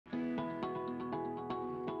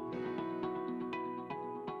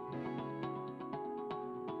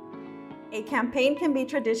A campaign can be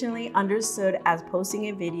traditionally understood as posting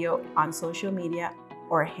a video on social media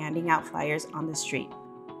or handing out flyers on the street.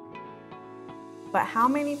 But how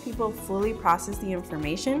many people fully process the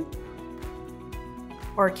information?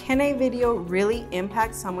 Or can a video really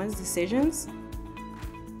impact someone's decisions?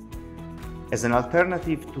 As an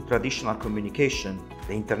alternative to traditional communication,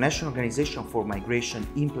 the International Organization for Migration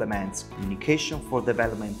implements communication for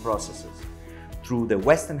development processes through the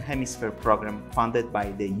Western Hemisphere program funded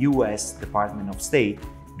by the US Department of State,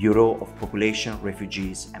 Bureau of Population,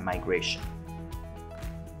 Refugees, and Migration.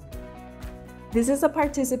 This is a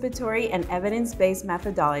participatory and evidence-based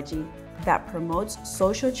methodology that promotes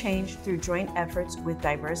social change through joint efforts with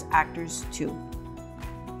diverse actors to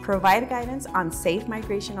provide guidance on safe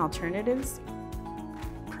migration alternatives,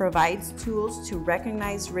 provides tools to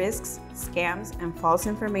recognize risks, scams, and false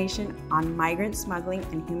information on migrant smuggling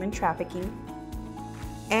and human trafficking,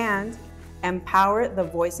 and empower the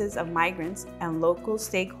voices of migrants and local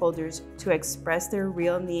stakeholders to express their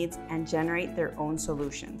real needs and generate their own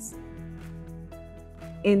solutions.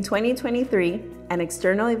 In 2023, an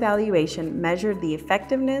external evaluation measured the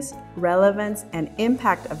effectiveness, relevance, and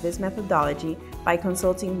impact of this methodology by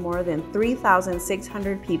consulting more than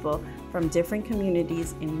 3,600 people from different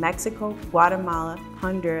communities in Mexico, Guatemala,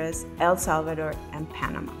 Honduras, El Salvador, and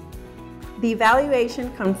Panama. The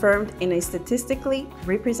evaluation confirmed in a statistically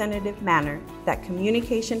representative manner that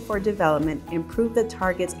communication for development improved the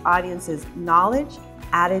target's audience's knowledge,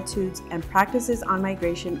 attitudes, and practices on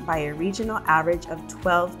migration by a regional average of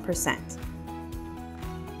 12%.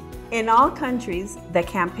 In all countries, the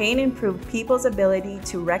campaign improved people's ability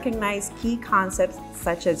to recognize key concepts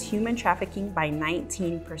such as human trafficking by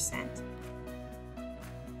 19%.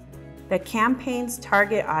 The campaign's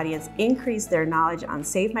target audience increased their knowledge on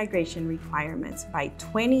safe migration requirements by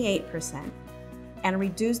 28% and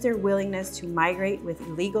reduced their willingness to migrate with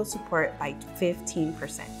illegal support by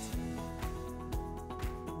 15%.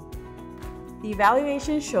 The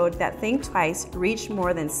evaluation showed that Think Twice reached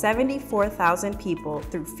more than 74,000 people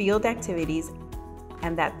through field activities,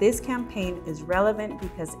 and that this campaign is relevant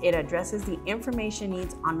because it addresses the information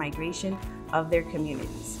needs on migration of their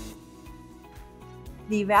communities.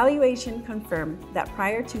 The evaluation confirmed that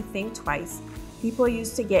prior to Think Twice, people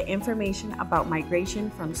used to get information about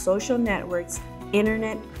migration from social networks,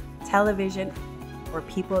 internet, television, or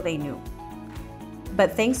people they knew.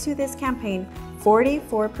 But thanks to this campaign,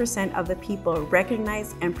 44% of the people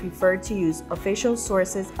recognized and preferred to use official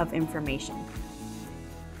sources of information.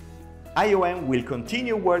 IOM will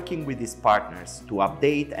continue working with its partners to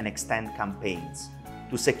update and extend campaigns,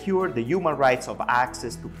 to secure the human rights of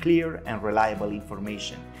access to clear and reliable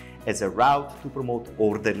information as a route to promote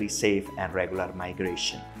orderly, safe, and regular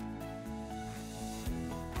migration.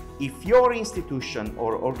 If your institution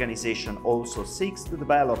or organization also seeks to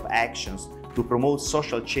develop actions to promote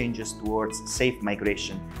social changes towards safe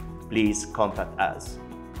migration, please contact us.